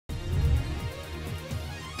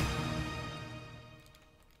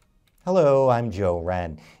Hello, I'm Joe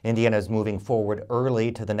Wren. Indiana is moving forward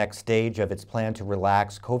early to the next stage of its plan to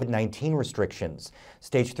relax COVID-19 restrictions.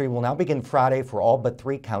 Stage 3 will now begin Friday for all but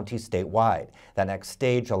 3 counties statewide. That next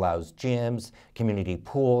stage allows gyms, community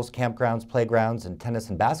pools, campgrounds, playgrounds, and tennis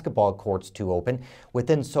and basketball courts to open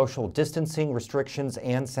within social distancing restrictions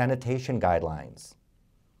and sanitation guidelines.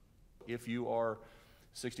 If you are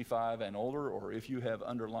 65 and older, or if you have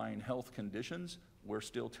underlying health conditions, we're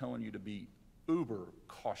still telling you to be uber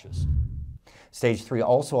cautious. Stage 3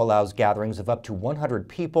 also allows gatherings of up to 100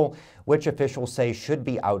 people, which officials say should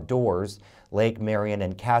be outdoors. Lake, Marion,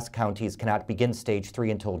 and Cass counties cannot begin Stage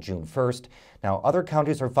 3 until June 1st. Now, other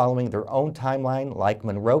counties are following their own timeline, like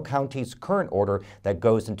Monroe County's current order that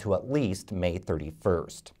goes into at least May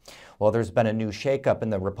 31st. Well, there's been a new shakeup in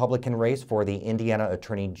the Republican race for the Indiana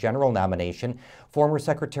Attorney General nomination. Former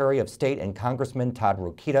Secretary of State and Congressman Todd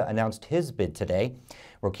Rokita announced his bid today.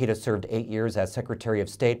 Rokita served 8 years as Secretary of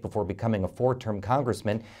State before becoming a 4-term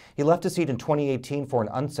congressman. He left his seat in 2018 for an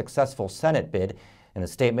unsuccessful Senate bid. In a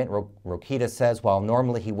statement, Rokita says while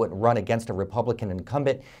normally he wouldn't run against a Republican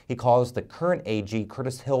incumbent, he calls the current AG,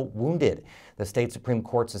 Curtis Hill, wounded. The state Supreme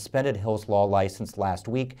Court suspended Hill's law license last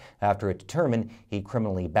week after it determined he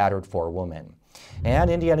criminally battered 4 women. And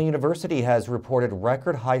Indiana University has reported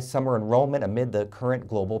record high summer enrollment amid the current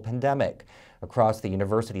global pandemic. Across the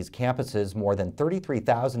university's campuses, more than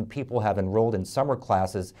 33,000 people have enrolled in summer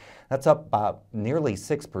classes. That's up about nearly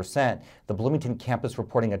 6%. The Bloomington campus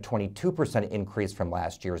reporting a 22% increase from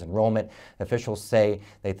last year's enrollment. Officials say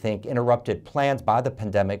they think interrupted plans by the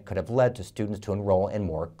pandemic could have led to students to enroll in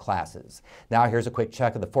more classes. Now here's a quick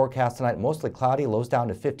check of the forecast tonight. Mostly cloudy, lows down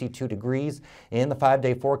to 52 degrees. In the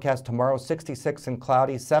 5-day forecast tomorrow, 66 and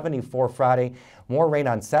cloudy, 74 Friday. More rain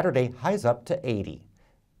on Saturday, highs up to 80.